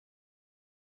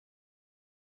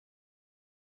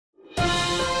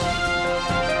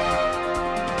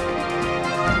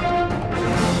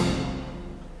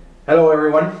Hello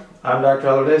everyone, I'm Dr.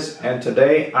 Alvarez, and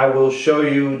today I will show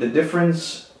you the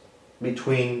difference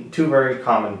between two very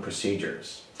common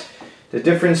procedures. The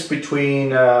difference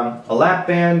between a lap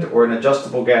band or an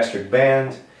adjustable gastric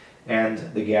band and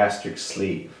the gastric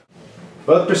sleeve.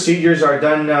 Both procedures are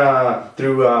done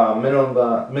through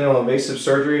minimal invasive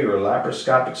surgery or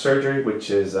laparoscopic surgery, which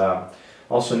is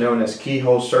also known as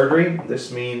keyhole surgery.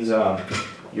 This means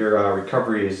your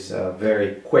recovery is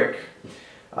very quick.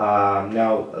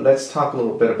 Now let's talk a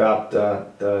little bit about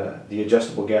the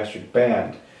adjustable gastric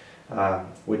band,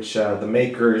 which the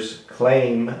makers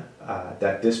claim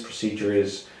that this procedure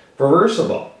is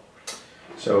reversible.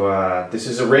 So this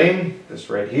is a ring, this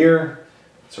right here.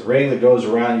 It's a ring that goes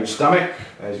around your stomach,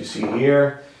 as you see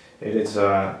here. It is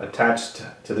attached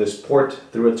to this port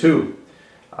through a tube.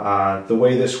 The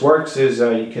way this works is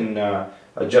you can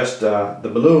adjust the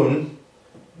balloon,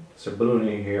 it's a balloon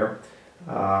in here,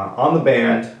 on the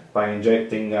band by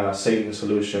injecting saline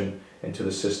solution into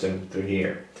the system through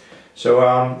here. So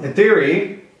in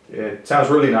theory, it sounds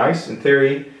really nice. In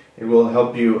theory, it will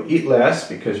help you eat less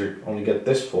because you only get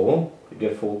this full. You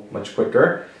get full much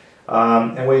quicker.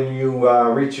 And when you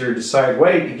reach your desired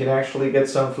weight, you can actually get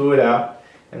some fluid out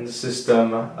in the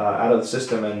system, out of the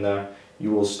system, and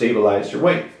you will stabilize your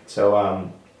weight.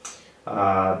 So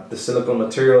the silicone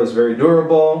material is very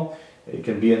durable. It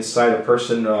can be inside a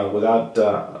person without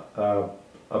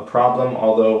a problem,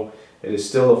 although it is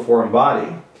still a foreign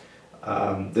body.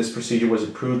 This procedure was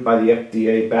approved by the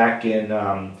FDA back in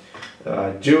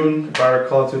June, if I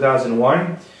recall,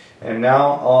 2001, and now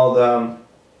all the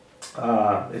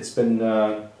it's been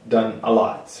done a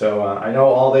lot. So I know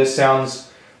all this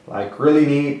sounds like really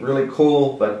neat, really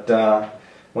cool, but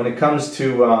when it comes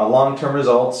to long-term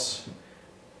results,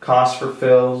 cost for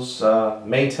fills,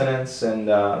 maintenance, and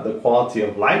the quality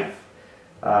of life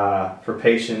for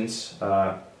patients,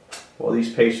 well,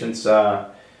 these patients,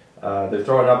 they're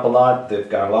throwing up a lot. They've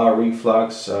got a lot of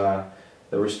reflux. The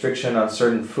restriction on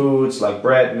certain foods like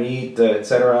bread, meat,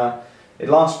 etc. It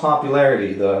lost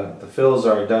popularity. The fills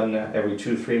are done every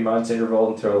 2-3 months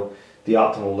interval until the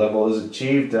optimal level is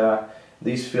achieved.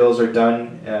 These fills are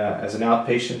done as an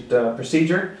outpatient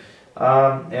procedure.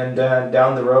 And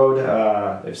down the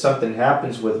road, if something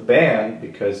happens with the band,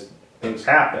 because things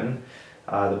happen,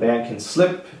 the band can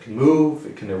slip, it can move,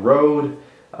 it can erode,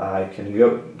 it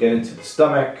can get into the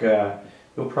stomach.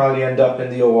 You'll probably end up in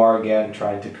the OR again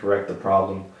trying to correct the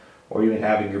problem, or even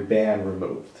having your band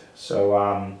removed.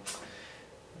 So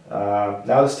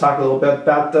now let's talk a little bit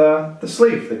about the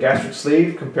sleeve, the gastric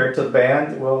sleeve compared to the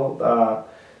band. Well,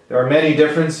 there are many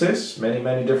differences,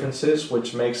 many differences,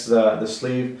 which makes the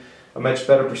sleeve a much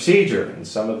better procedure. And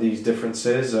some of these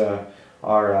differences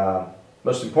are,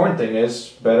 most important thing is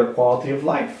better quality of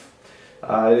life.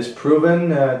 It is proven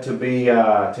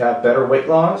to have better weight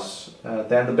loss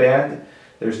than the band.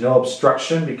 There's no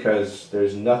obstruction because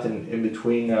there's nothing in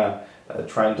between an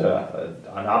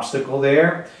obstacle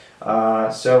there.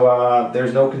 So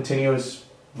there's no continuous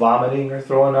vomiting or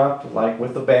throwing up like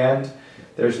with the band.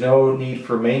 There's no need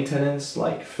for maintenance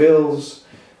like fills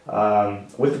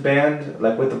with the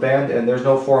band, and there's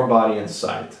no foreign body in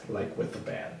sight like with the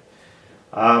band.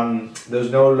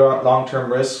 There's no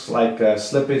long-term risks like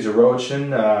slippage, erosion.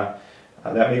 That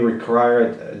may require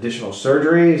additional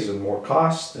surgeries and more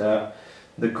cost.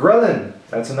 The ghrelin,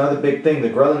 that's another big thing. The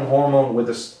ghrelin hormone with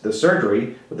the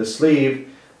surgery, with the sleeve,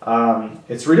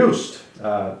 it's reduced.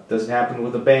 Doesn't happen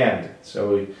with the band.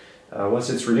 So once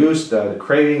it's reduced, the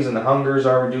cravings and the hungers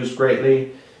are reduced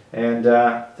greatly. And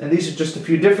these are just a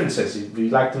few differences. If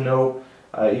you'd like to know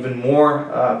even more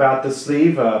about the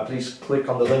sleeve, please click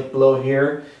on the link below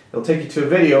here. It'll take you to a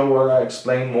video where I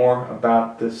explain more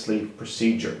about the sleeve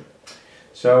procedure.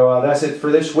 So that's it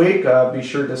for this week. Be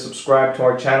sure to subscribe to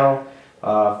our channel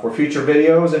for future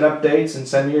videos and updates, and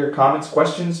send me your comments,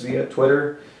 questions via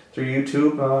Twitter, through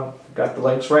YouTube. Got the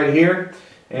links right here.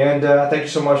 And thank you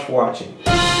so much for watching.